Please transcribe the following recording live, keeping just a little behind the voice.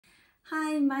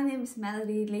Hi, my name is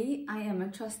Melody Lee. I am a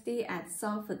trustee at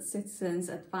Salford Citizens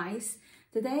Advice.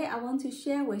 Today, I want to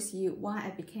share with you why I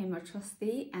became a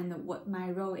trustee and what my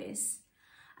role is.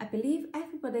 I believe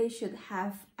everybody should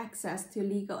have access to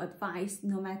legal advice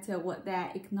no matter what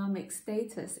their economic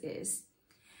status is.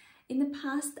 In the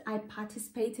past, I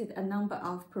participated in a number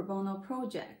of pro bono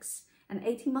projects, and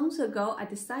 18 months ago, I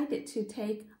decided to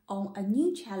take on a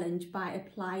new challenge by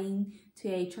applying to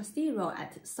a trustee role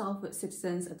at Salford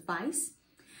Citizens Advice.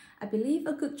 I believe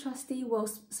a good trustee will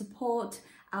support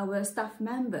our staff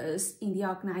members in the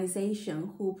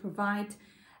organization who provide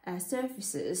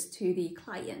services to the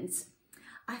clients.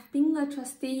 I've been a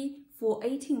trustee for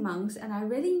 18 months and I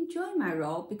really enjoy my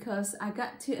role because I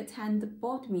got to attend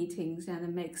board meetings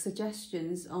and make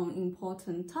suggestions on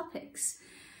important topics.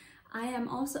 I am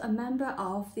also a member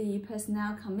of the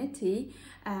Personnel Committee,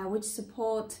 which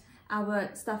support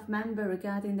our staff member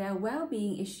regarding their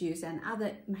well-being issues and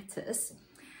other matters.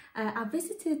 I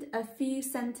visited a few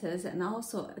centres and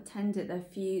also attended a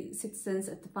few Citizens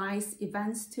Advice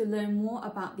events to learn more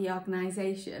about the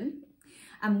organisation.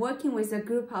 I'm working with a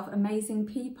group of amazing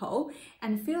people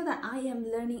and feel that I am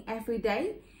learning every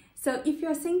day. So if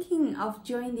you're thinking of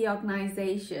joining the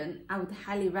organisation, I would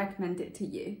highly recommend it to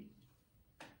you.